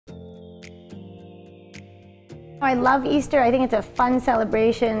I love Easter. I think it's a fun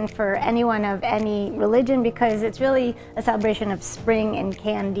celebration for anyone of any religion because it's really a celebration of spring and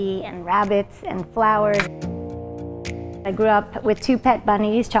candy and rabbits and flowers. I grew up with 2 pet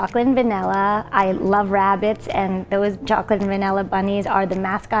bunnies, Chocolate and Vanilla. I love rabbits, and those Chocolate and Vanilla bunnies are the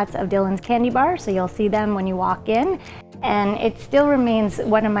mascots of Dylan's Candy Bar, so you'll see them when you walk in. And it still remains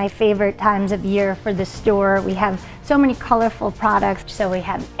one of my favorite times of year for the store. We have so many colorful products. So we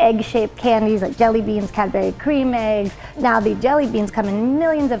have egg-shaped candies like jelly beans, Cadbury cream eggs. Now the jelly beans come in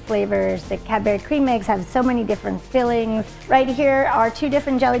millions of flavors. The Cadbury cream eggs have so many different fillings. Right here are 2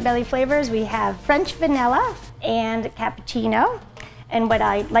 different Jelly Belly flavors. We have French vanilla and cappuccino. And what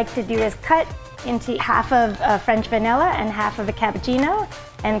I like to do is cut into half of French vanilla and half of a cappuccino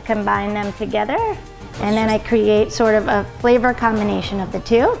and combine them together. And then I create sort of a flavor combination of the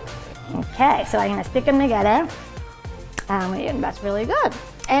 2. Okay, so I'm gonna stick them together. And that's really good.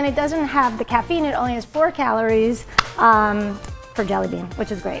 And it doesn't have the caffeine, it only has 4 calories per jelly bean,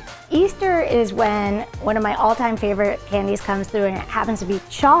 which is great. Easter is when one of my all-time favorite candies comes through, and it happens to be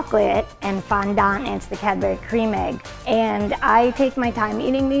chocolate and fondant, and it's the Cadbury cream egg. And I take my time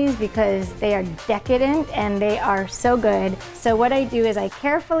eating these because they are decadent and they are so good. So what I do is I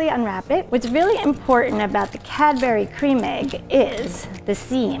carefully unwrap it. What's really important about the Cadbury cream egg is the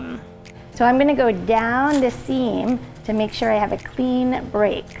seam. So I'm gonna go down the seam to make sure I have a clean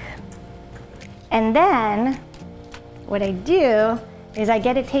break. And then what I do is I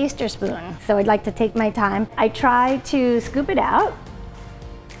get a taster spoon. So I'd like to take my time. I try to scoop it out,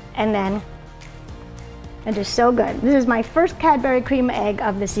 and then it is so good. This is my first Cadbury cream egg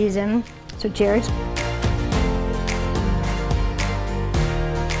of the season, so cheers.